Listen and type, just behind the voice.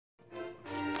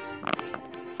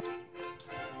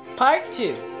part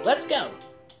 2. Let's go.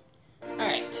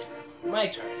 Alright, my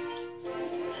turn.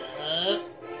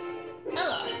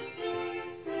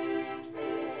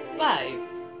 Five.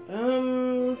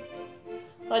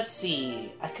 Let's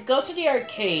see. I could go to the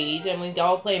arcade and we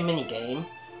all play a mini game,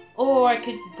 or I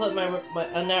could put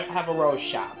have a row of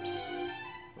shops.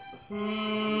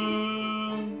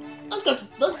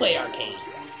 Let's play arcade.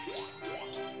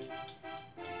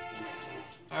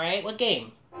 Alright, what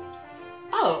game?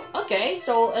 Oh, okay,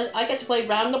 so I get to play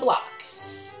Round the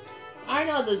Blocks. I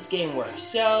know how this game works,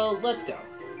 so let's go.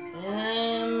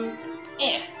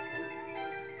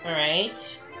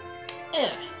 Alright.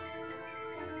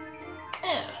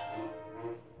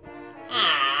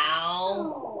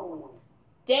 Ow.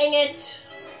 Dang it.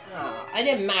 Oh, I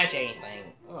didn't match anything.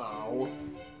 Oh.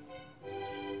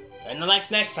 And the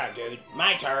next time, dude.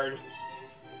 My turn.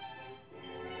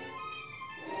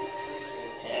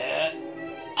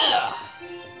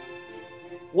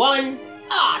 One.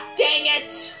 Ah, dang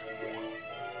it!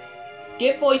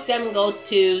 Give 47 gold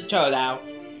to Turtle.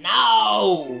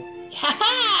 No!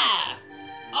 Haha!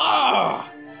 Oh!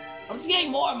 I'm just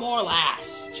getting more and more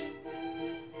last.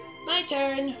 My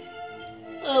turn.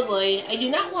 Oh boy, I do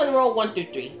not want to roll 1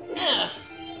 through 3.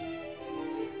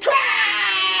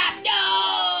 Crap!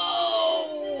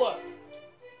 No!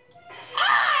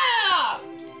 Ah!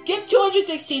 Give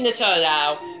 216 to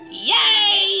Turtle.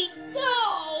 Yay!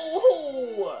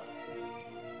 No!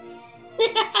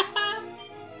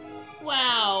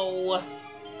 Wow.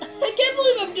 I can't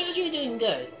believe I'm actually doing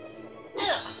good.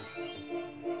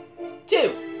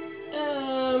 2.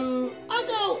 I'll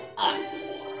go up.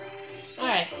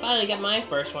 Alright, finally got my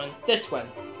first one. This one.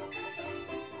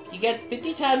 You get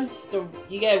 50 times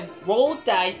you get rolled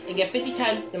dice and get 50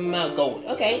 times the amount of gold.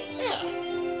 Okay.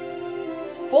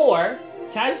 4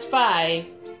 times 5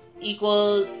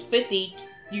 equals 50.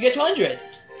 You get 200.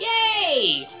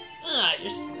 Yay!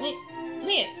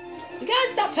 Man, you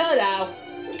gotta stop telling now.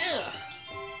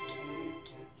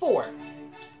 4.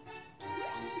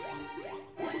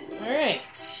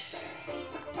 Alright.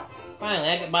 Finally,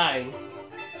 I get mine.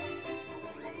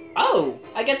 Oh!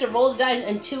 I get to roll the dice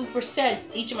and 2%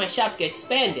 each of my shops get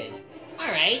expanded.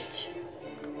 Alright.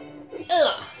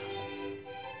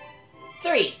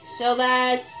 3. So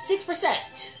that's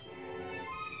 6%.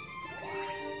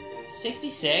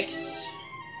 66.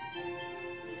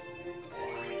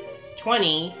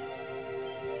 20.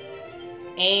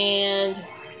 And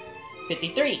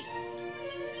 53.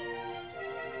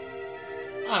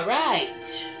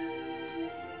 Alright.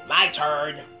 My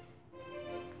turn.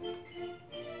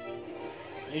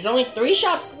 There's only 3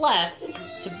 shops left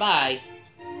to buy.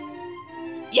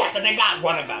 Yes, and I got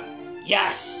one of them.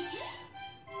 Yes!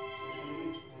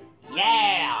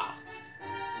 Yeah!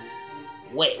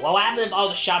 Wait, what happens if all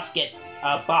the shops get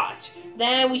bought?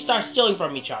 Then we start stealing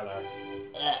from each other.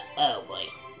 Oh boy.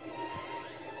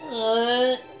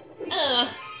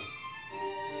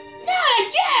 Not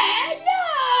again!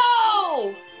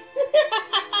 No!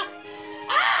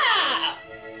 Ah!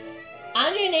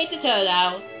 108 to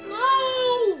Turtle.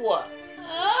 No!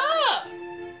 Ah!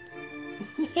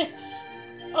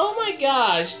 Oh my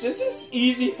gosh, this is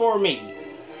easy for me.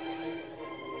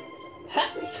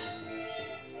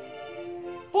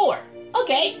 4.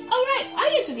 Okay, alright, I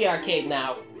get to the arcade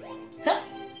now.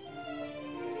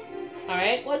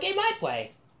 Alright, what game I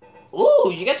play?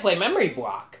 Ooh, you get to play Memory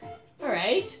Block.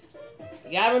 Alright.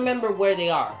 You gotta remember where they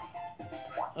are.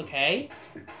 Okay.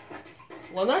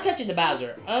 Well, I'm not touching the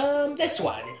Bowser. This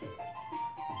one.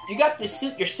 You got the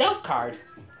Suit Yourself card.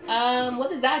 What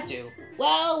does that do?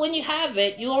 Well, when you have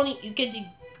it, you get to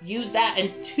use that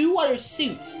and 2 other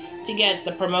suits to get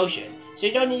the promotion. So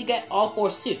you don't need to get all 4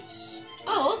 suits.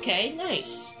 Oh, okay,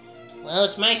 nice. Well,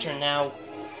 it's my turn now.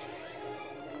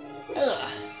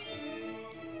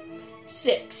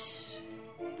 6.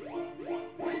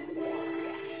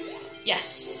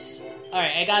 Yes!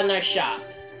 Alright, I got another shop.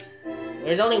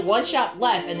 There's only 1 shop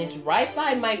left, and it's right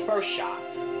by my first shop.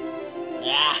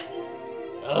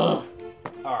 Ugh.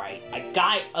 Alright, I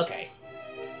got it. Okay.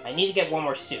 I need to get 1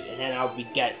 more suit, and then I'll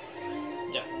get...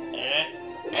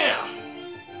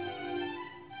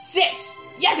 6!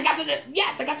 Yes, I got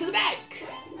to the bank!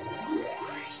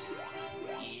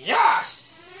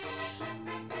 Yes!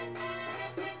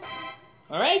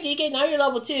 Alright, DK, now you're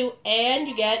level 2, and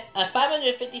you get a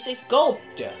 556 gold.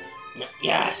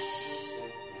 Yes!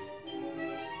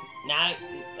 Now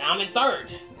I'm in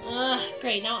 3rd.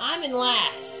 Great, now I'm in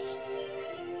last.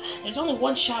 There's only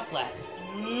 1 shop left.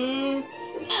 Not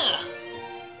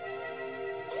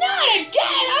again!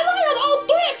 I landed all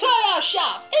 3 Turtle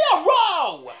shops in a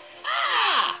row!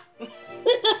 Ah!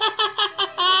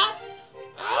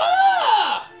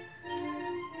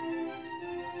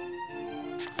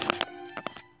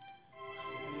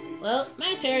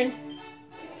 turn.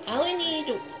 I only need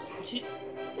two.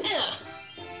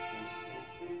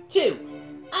 Two.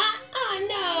 Oh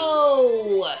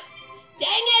no!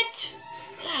 Dang it!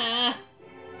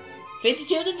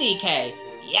 52 to DK.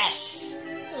 Yes!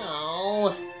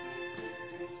 Oh.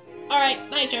 Alright,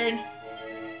 my turn.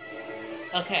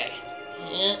 Okay.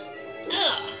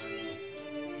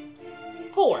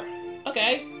 4.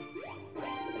 Okay.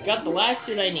 Got the last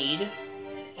suit I need.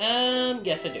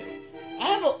 Yes I do. I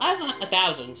have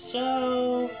 1,000,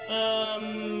 so,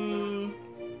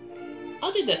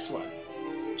 I'll do this one.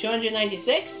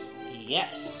 296?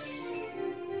 Yes.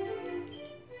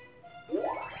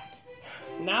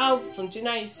 Now, from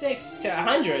 296 to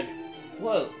 100.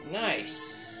 Whoa,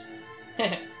 nice.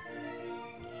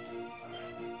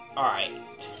 Alright.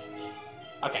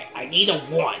 Okay, I need a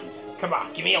 1. Come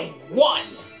on, give me a 1!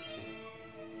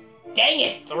 Dang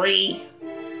it, 3!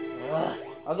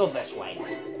 I'll go this way.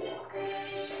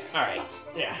 Alright,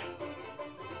 yeah.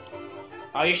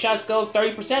 All your shots go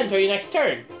 30% until your next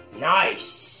turn.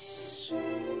 Nice!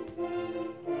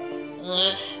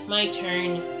 My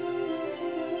turn.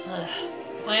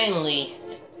 Finally.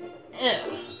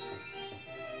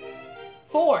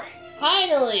 4.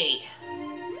 Finally!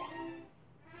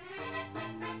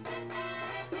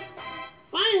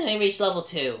 Finally I reached level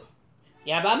 2.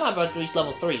 Yeah, but I'm not about to reach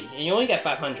level 3, and you only get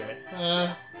 500.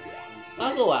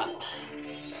 I'll go up.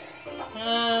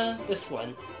 This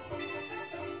one.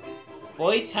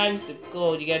 40 times the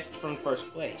gold you get from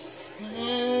first place.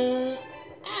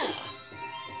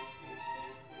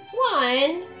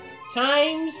 1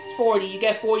 times 40, you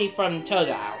get 40 from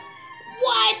Toadao.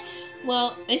 What?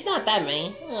 Well, it's not that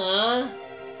many.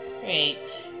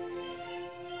 Great.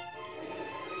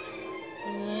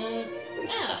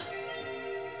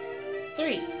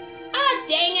 3.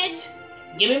 Dang it!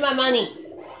 Give me my money.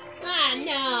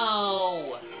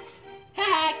 No!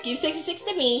 Haha, give 66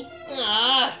 to me.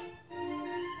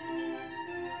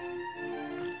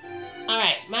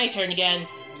 Alright, my turn again.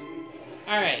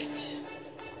 Alright.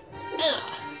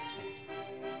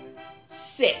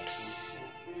 6.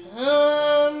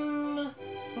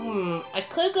 I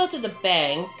could go to the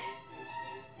bank,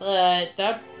 but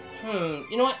that,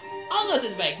 you know what? I'll go to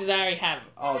the bank since I already have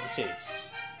all the suits.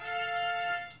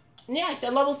 Yes,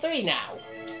 I'm level 3 now.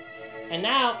 And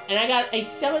I got a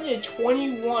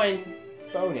 721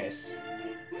 bonus.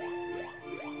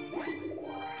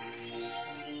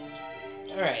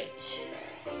 Alright.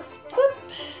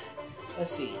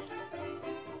 Let's see.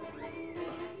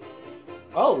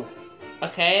 Oh,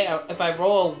 okay. If I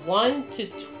roll a 1 to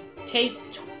take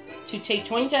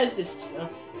 20 times this,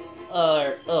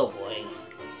 oh boy.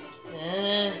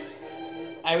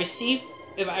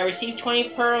 If I receive 20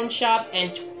 per own shop,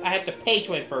 and I have to pay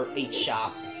 20 for each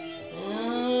shop.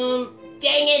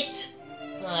 Dang it!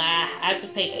 I have to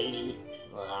pay 80.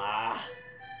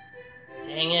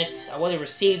 Dang it! I would have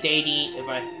received 80 if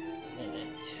I.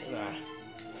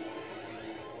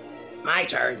 My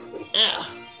turn.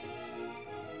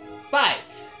 5.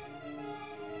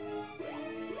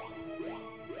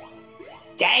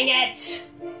 Dang it!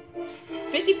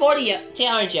 50-40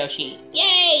 challenge, Yoshi.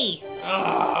 Yay!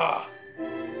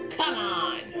 Come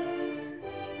on.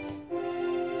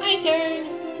 My turn.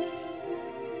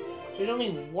 There's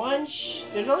only one.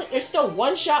 There's still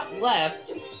one shop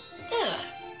left.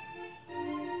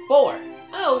 4.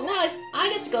 Oh, nice. I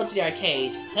get to go to the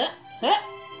arcade.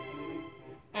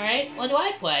 Alright, what do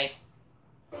I play?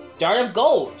 Dart of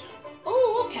Gold.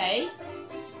 Oh, okay.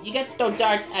 You get to throw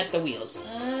darts at the wheels.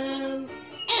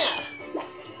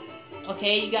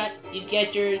 Okay, you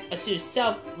get your Asu's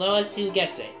self. Notice who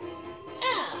gets it.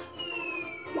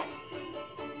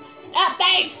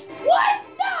 Thanks! What?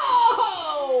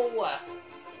 No!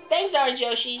 Thanks, Orange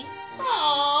Yoshi.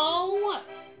 Oh!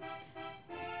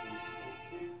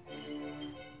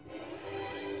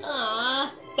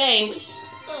 Thanks.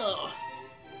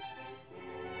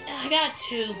 I got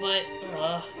 2, but,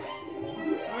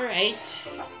 alright.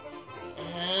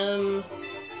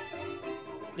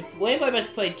 The Playboy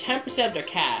must play 10% of their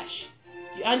cash.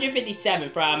 157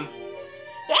 from...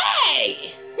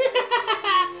 Hey!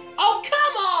 Oh,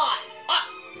 come on!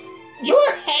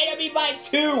 You're ahead of me by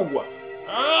 2!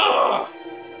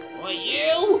 What,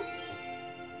 you?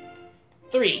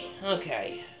 3,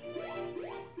 okay.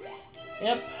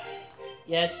 Yep.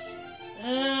 Yes.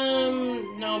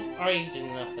 Nope, already did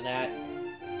enough of that.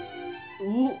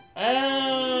 Ooh,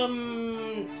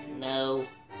 no.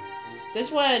 This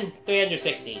one,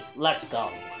 360. Let's go.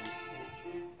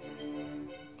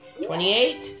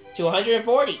 28 to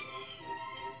 140.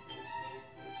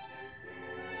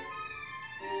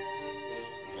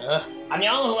 I'm the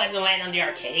only one who hasn't landed on the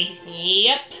arcade.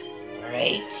 Yep.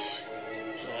 Great.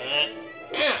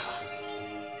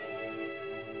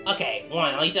 Okay,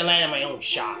 one. At least I land on my own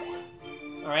shop.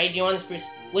 Alright, do you want to spruce?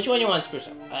 Which one do you want to spruce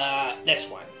up? This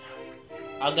one.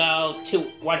 I'll go to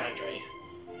 100.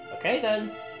 Okay,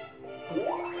 then.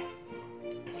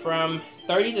 From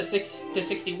 30 to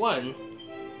 61.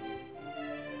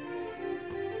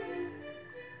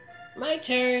 My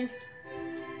turn.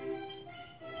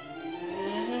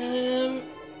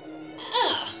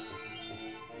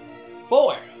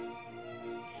 4.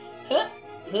 Huh.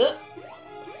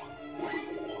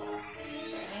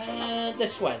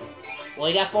 This one. Well,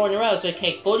 you got 4 in a row, so you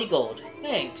take 40 gold.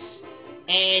 Thanks.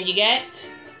 And you get...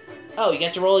 Oh, you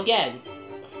get to roll again.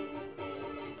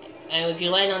 And if you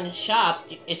land on the shop,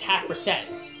 it's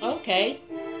 0.5%. Okay.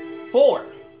 4.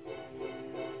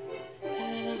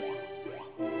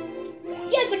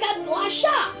 Yes, I got the last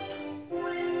shop!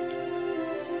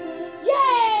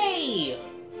 Yay!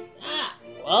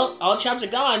 Well, all the shops are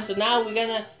gone, so now we're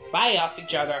gonna buy off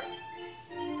each other.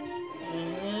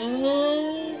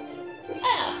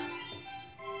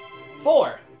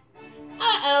 4.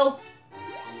 Uh-oh.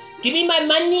 Give me my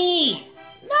money!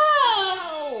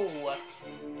 No!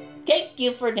 Thank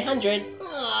you for the 100.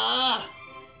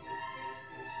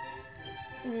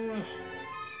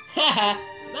 Haha,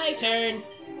 my turn.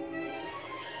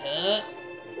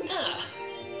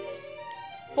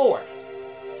 4.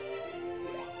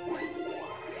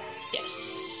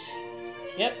 Yes.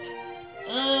 Yep.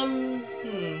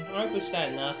 Was that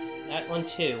enough? That one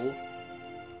too.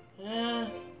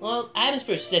 Well, I haven't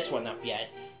spruced this one up yet.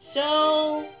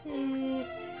 So,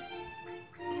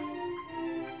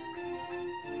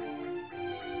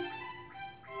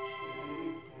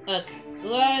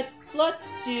 okay, let's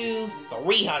do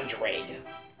 300.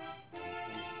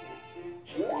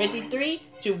 53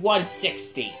 to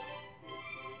 160.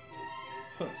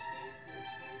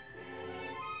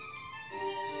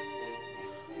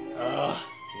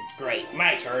 Great,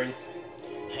 my turn.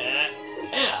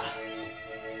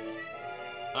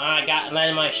 I got land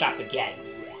in my shop again.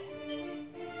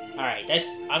 Alright,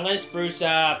 I'm gonna spruce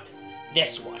up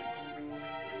this one.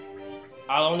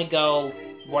 I'll only go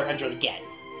 100 again.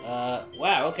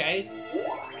 Wow, okay.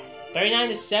 39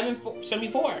 to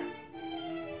 74.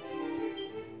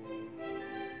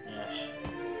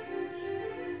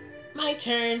 My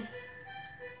turn.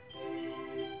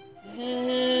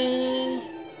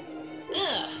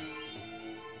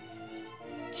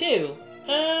 2.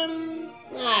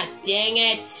 Dang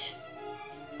it.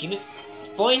 Give me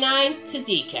 49 to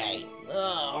DK.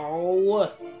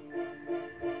 Oh.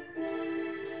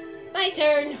 My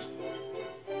turn.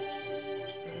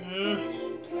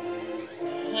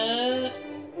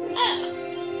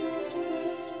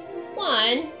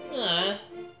 1.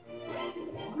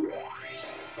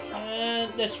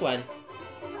 This one.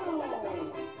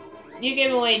 You're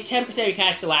giving away 10% of your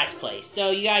cash to last place,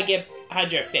 so you gotta give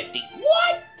 150.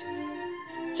 What?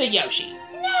 To Yoshi.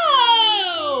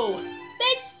 No!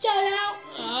 That's shut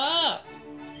out.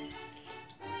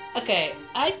 Okay,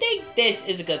 I think this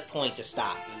is a good point to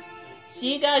stop.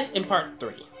 See you guys in part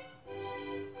 3.